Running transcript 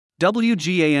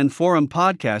WGAN Forum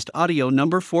Podcast Audio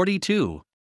Number 42.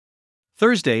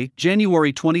 Thursday,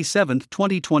 January 27,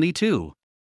 2022.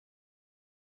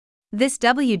 This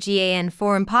WGAN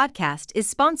Forum podcast is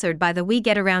sponsored by the We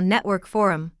Get Around Network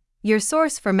Forum, your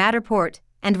source for Matterport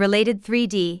and related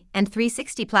 3D and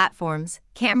 360 platforms,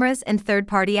 cameras, and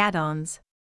third-party add-ons.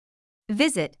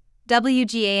 Visit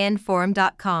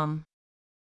WGANforum.com.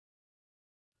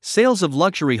 Sales of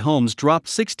luxury homes dropped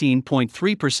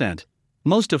 16.3%.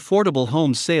 Most affordable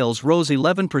home sales rose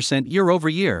 11% year over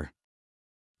year.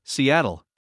 Seattle.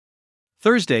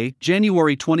 Thursday,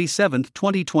 January 27,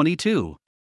 2022.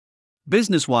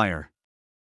 Business Wire.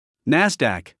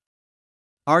 NASDAQ.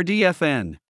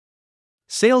 RDFN.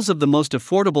 Sales of the most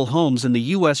affordable homes in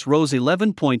the U.S. rose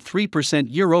 11.3%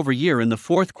 year over year in the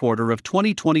fourth quarter of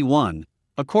 2021,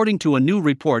 according to a new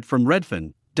report from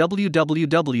Redfin,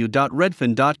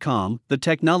 www.redfin.com, the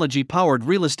technology-powered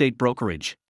real estate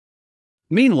brokerage.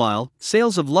 Meanwhile,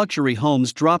 sales of luxury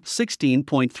homes dropped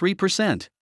 16.3%.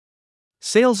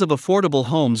 Sales of affordable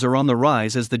homes are on the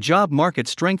rise as the job market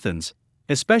strengthens,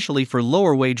 especially for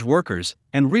lower-wage workers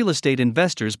and real estate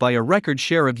investors by a record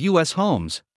share of U.S.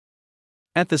 homes.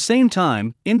 At the same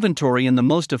time, inventory in the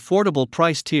most affordable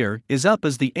price tier is up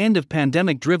as the end of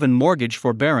pandemic-driven mortgage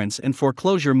forbearance and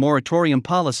foreclosure moratorium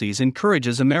policies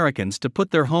encourages Americans to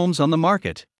put their homes on the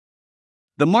market.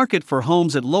 The market for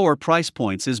homes at lower price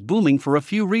points is booming for a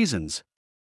few reasons.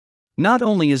 Not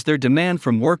only is there demand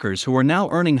from workers who are now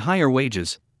earning higher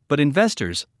wages, but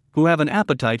investors, who have an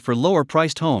appetite for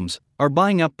lower-priced homes, are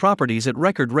buying up properties at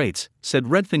record rates, said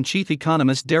Redfin chief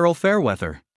economist Daryl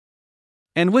Fairweather.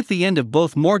 And with the end of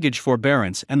both mortgage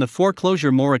forbearance and the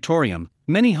foreclosure moratorium,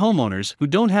 many homeowners who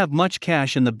don't have much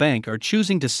cash in the bank are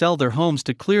choosing to sell their homes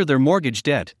to clear their mortgage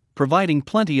debt, providing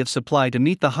plenty of supply to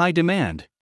meet the high demand.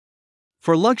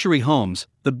 For luxury homes,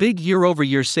 the big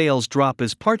year-over-year sales drop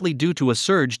is partly due to a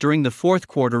surge during the fourth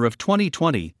quarter of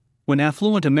 2020, when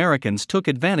affluent Americans took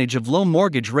advantage of low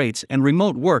mortgage rates and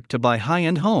remote work to buy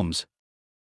high-end homes.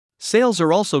 Sales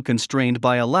are also constrained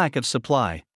by a lack of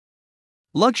supply.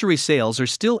 Luxury sales are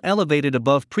still elevated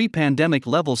above pre-pandemic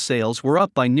levels. Sales were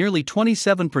up by nearly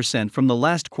 27% from the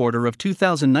last quarter of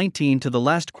 2019 to the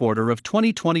last quarter of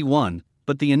 2021,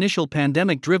 but the initial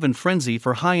pandemic-driven frenzy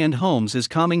for high-end homes is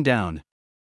calming down.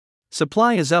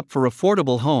 Supply is up for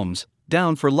affordable homes,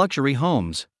 down for luxury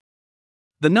homes.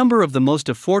 The number of the most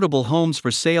affordable homes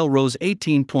for sale rose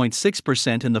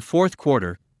 18.6% in the fourth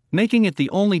quarter, making it the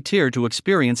only tier to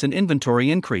experience an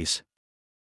inventory increase.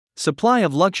 Supply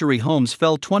of luxury homes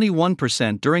fell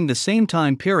 21% during the same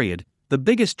time period, the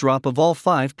biggest drop of all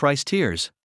 5 price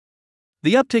tiers.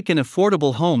 The uptick in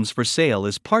affordable homes for sale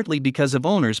is partly because of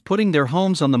owners putting their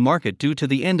homes on the market due to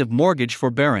the end of mortgage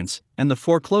forbearance and the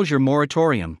foreclosure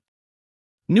moratorium.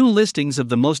 New listings of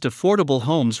the most affordable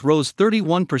homes rose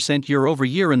 31% year over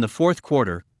year in the fourth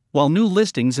quarter, while new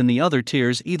listings in the other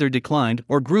tiers either declined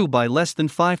or grew by less than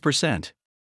 5%.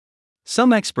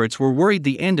 Some experts were worried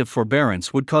the end of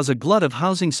forbearance would cause a glut of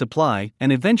housing supply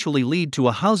and eventually lead to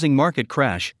a housing market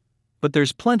crash, but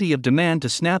there's plenty of demand to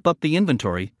snap up the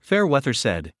inventory, Fairweather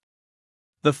said.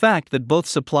 The fact that both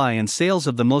supply and sales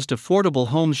of the most affordable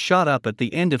homes shot up at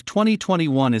the end of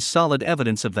 2021 is solid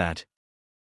evidence of that.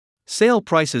 Sale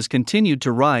prices continued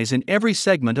to rise in every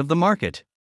segment of the market.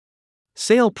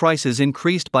 Sale prices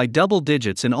increased by double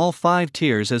digits in all 5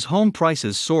 tiers as home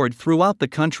prices soared throughout the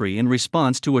country in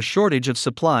response to a shortage of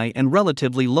supply and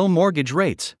relatively low mortgage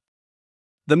rates.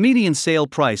 The median sale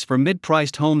price for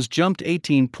mid-priced homes jumped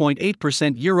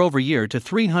 18.8% year over year to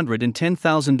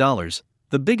 $310,000,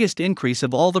 the biggest increase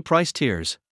of all the price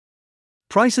tiers.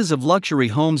 Prices of luxury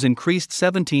homes increased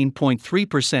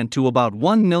 17.3% to about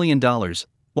 $1 million,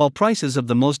 while prices of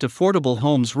the most affordable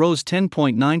homes rose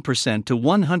 10.9% to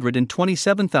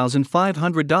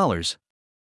 $127,500.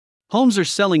 Homes are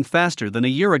selling faster than a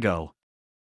year ago.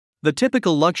 The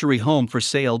typical luxury home for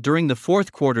sale during the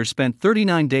fourth quarter spent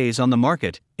 39 days on the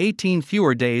market, 18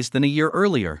 fewer days than a year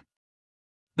earlier.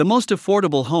 The most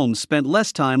affordable homes spent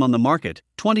less time on the market,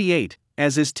 28,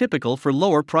 as is typical for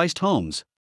lower-priced homes.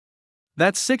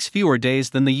 That's 6 fewer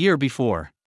days than the year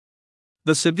before.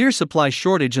 The severe supply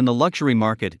shortage in the luxury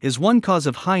market is one cause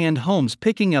of high-end homes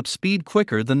picking up speed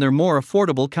quicker than their more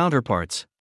affordable counterparts.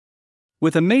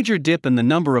 With a major dip in the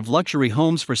number of luxury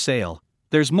homes for sale,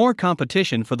 there's more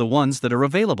competition for the ones that are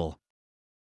available.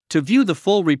 To view the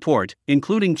full report,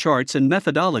 including charts and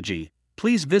methodology,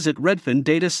 please visit Redfin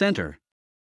Data Center.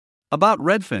 About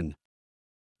Redfin.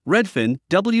 Redfin,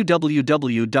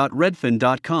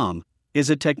 www.redfin.com, is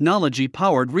a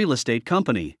technology-powered real estate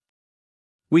company.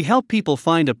 We help people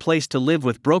find a place to live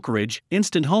with brokerage,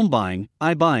 instant home buying,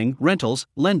 iBuying, rentals,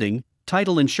 lending,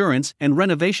 title insurance, and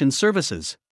renovation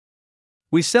services.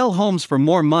 We sell homes for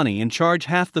more money and charge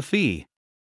half the fee.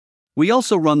 We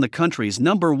also run the country's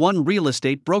 #1 real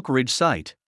estate brokerage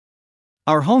site.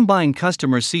 Our home buying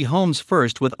customers see homes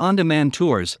first with on-demand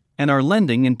tours, and our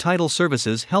lending and title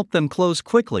services help them close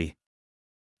quickly.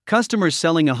 Customers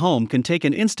selling a home can take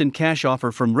an instant cash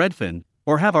offer from Redfin,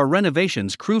 or have our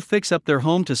renovations crew fix up their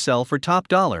home to sell for top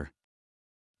dollar.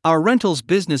 Our rentals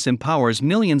business empowers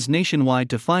millions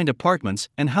nationwide to find apartments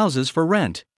and houses for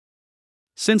rent.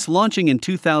 Since launching in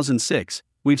 2006,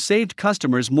 we've saved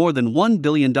customers more than $1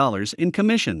 billion in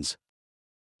commissions.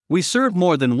 We serve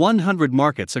more than 100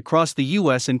 markets across the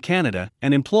US and Canada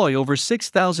and employ over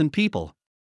 6,000 people.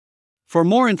 For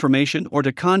more information or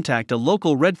to contact a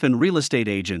local Redfin real estate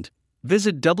agent,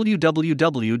 visit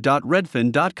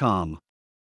www.redfin.com.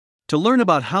 To learn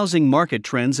about housing market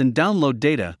trends and download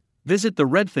data, visit the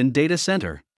Redfin Data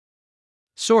Center.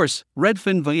 Source: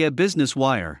 Redfin via Business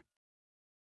Wire.